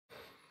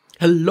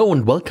Hello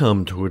and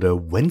welcome to the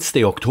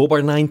Wednesday,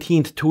 October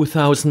 19th,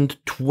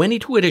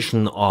 2022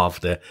 edition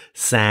of the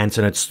SANS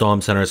Internet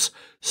Storm Center's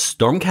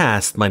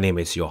Stormcast. My name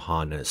is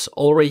Johannes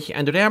Ulrich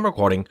and today I'm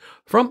recording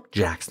from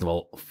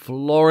Jacksonville,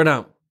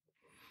 Florida.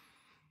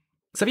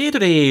 Xavier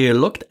today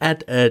looked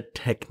at a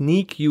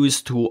technique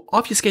used to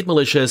obfuscate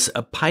malicious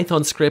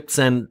Python scripts,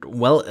 and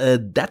well,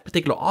 that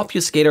particular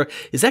obfuscator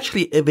is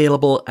actually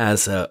available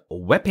as a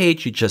web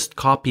page. You just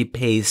copy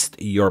paste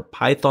your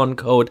Python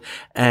code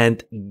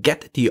and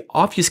get the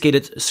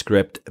obfuscated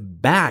script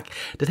back.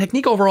 The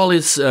technique overall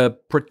is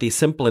pretty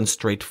simple and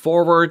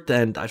straightforward,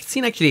 and I've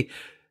seen actually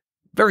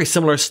very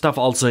similar stuff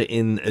also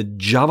in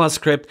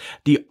JavaScript.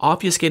 The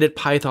obfuscated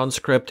Python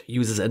script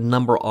uses a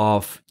number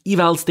of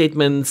eval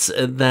statements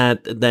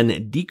that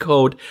then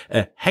decode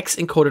a hex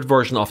encoded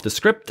version of the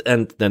script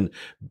and then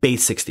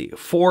base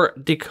 64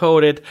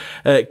 decoded.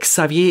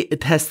 Xavier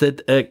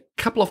tested a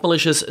couple of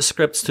malicious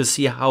scripts to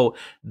see how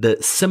the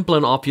simple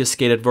and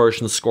obfuscated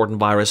version scored in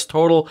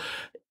VirusTotal.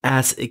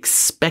 As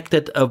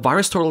expected,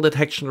 VirusTotal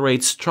detection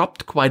rates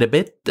dropped quite a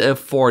bit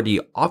for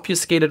the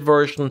obfuscated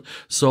version.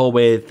 So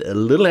with a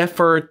little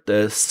effort,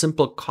 a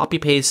simple copy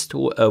paste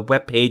to a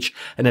web page,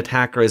 an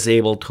attacker is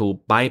able to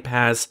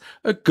bypass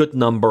a good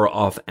number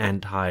of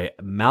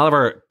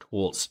anti-malware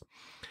tools.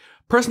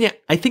 Personally,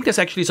 I think there's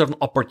actually sort of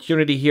an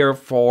opportunity here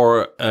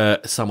for a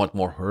somewhat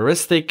more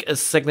heuristic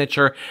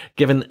signature,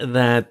 given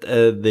that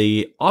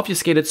the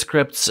obfuscated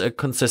scripts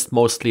consist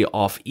mostly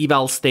of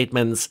eval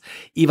statements.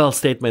 Eval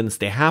statements,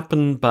 they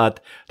happen,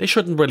 but they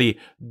shouldn't really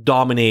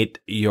dominate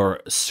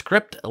your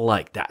script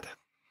like that.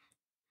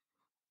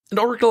 And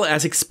Oracle,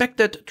 as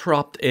expected,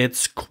 dropped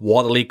its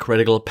quarterly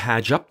critical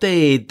patch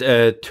update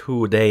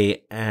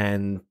today,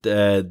 and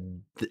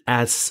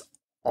as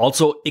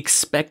also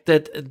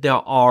expected, there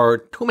are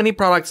too many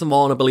products and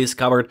vulnerabilities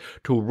covered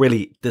to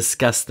really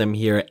discuss them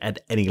here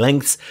at any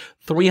lengths.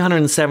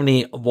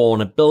 370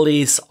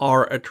 vulnerabilities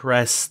are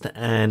addressed,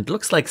 and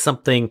looks like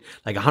something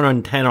like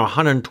 110 or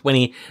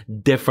 120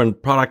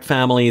 different product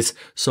families.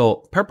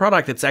 So per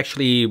product, it's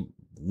actually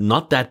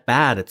not that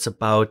bad. It's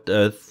about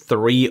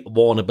 3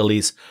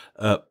 vulnerabilities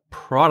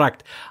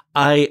product.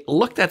 I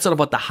looked at sort of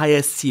what the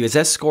highest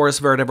CVSS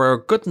scores were. There were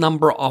a good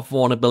number of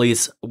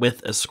vulnerabilities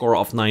with a score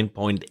of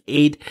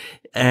 9.8,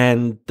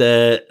 and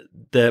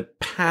the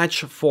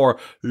patch for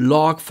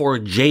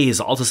log4j is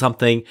also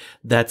something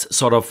that's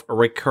sort of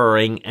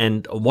recurring,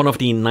 and one of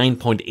the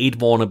 9.8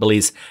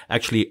 vulnerabilities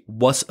actually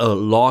was a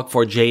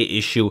log4j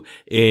issue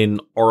in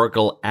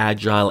Oracle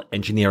Agile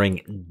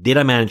Engineering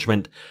Data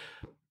Management.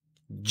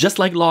 Just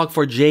like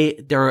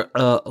log4j, there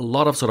are a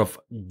lot of sort of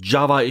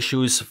Java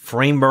issues,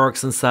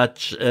 frameworks and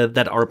such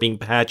that are being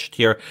patched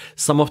here.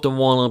 Some of the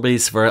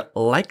vulnerabilities were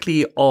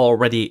likely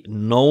already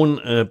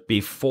known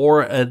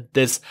before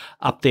this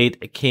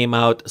update came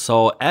out.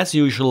 So as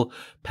usual,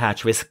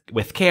 patch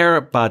with care,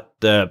 but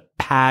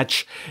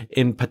patch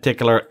in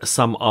particular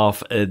some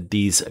of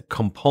these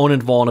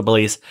component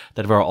vulnerabilities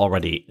that were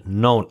already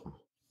known.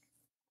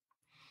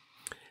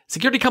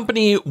 Security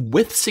company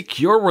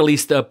WithSecure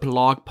released a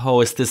blog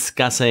post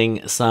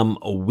discussing some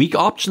weak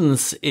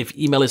options if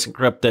email is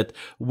encrypted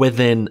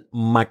within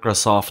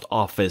Microsoft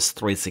Office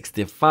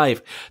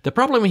 365. The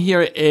problem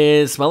here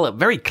is, well,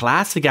 very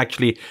classic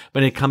actually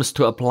when it comes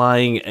to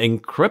applying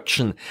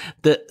encryption.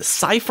 The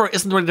cipher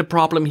isn't really the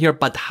problem here,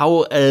 but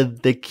how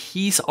the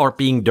keys are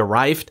being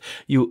derived.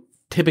 You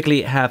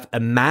typically have a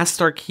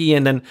master key,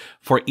 and then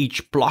for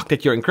each block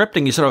that you're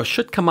encrypting, you sort of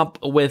should come up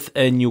with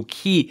a new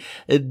key.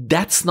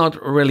 That's not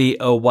really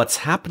what's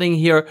happening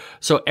here.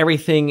 So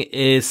everything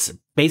is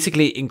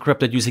basically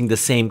encrypted using the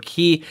same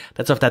key.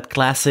 That's of that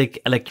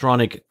classic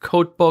electronic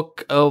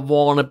codebook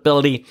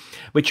vulnerability,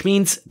 which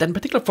means that in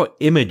particular for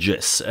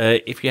images,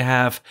 if you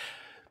have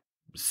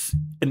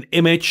an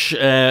image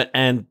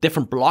and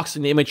different blocks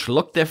in the image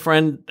look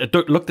different,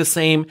 look the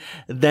same,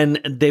 then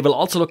they will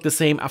also look the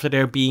same after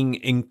they're being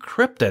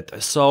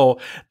encrypted. So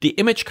the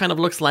image kind of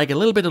looks like a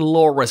little bit of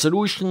lower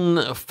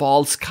resolution,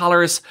 false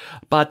colors,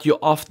 but you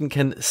often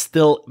can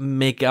still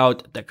make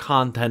out the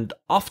content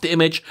of the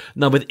image.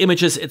 Now with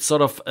images, it's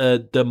sort of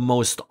the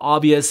most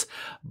obvious,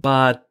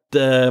 but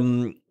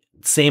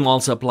same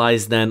also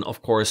applies then,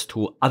 of course,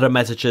 to other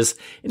messages.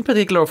 In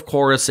particular, of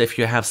course, if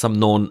you have some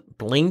known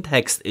plain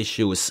text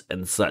issues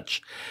and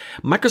such.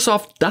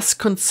 Microsoft does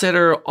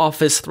consider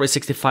Office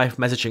 365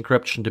 message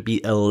encryption to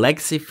be a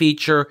legacy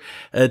feature.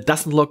 It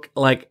doesn't look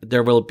like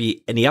there will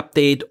be any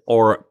update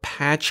or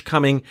patch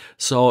coming.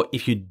 So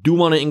if you do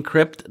want to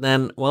encrypt,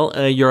 then, well,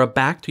 you're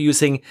back to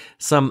using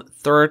some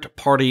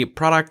third-party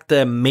product,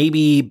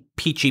 maybe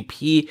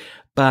PGP,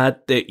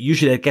 but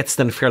usually it gets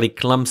then fairly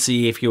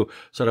clumsy if you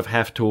sort of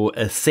have to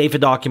save a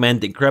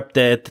document, encrypt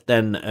it,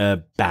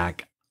 then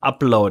back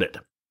upload it.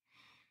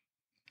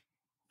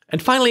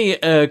 And finally,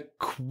 a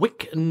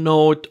quick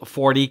note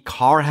for the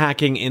car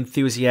hacking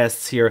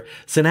enthusiasts here.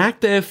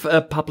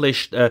 Synactive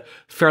published a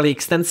fairly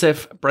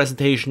extensive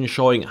presentation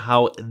showing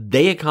how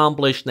they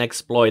accomplished an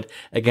exploit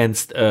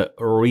against a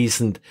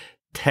recent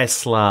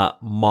Tesla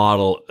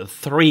Model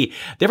 3.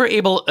 They were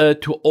able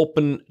to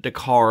open the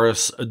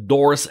car's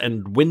doors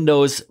and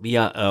windows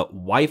via a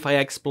Wi-Fi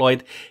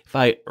exploit. If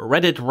I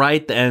read it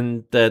right,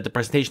 and the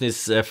presentation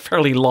is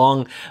fairly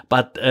long,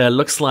 but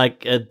looks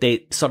like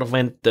they sort of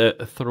went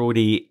through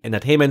the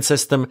entertainment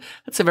system.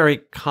 That's a very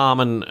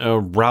common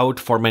route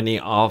for many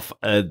of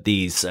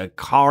these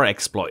car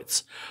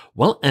exploits.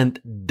 Well, and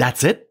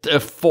that's it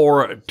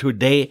for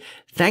today.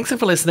 Thanks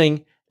for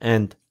listening,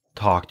 and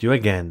talk to you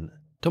again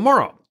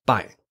tomorrow.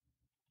 Bye.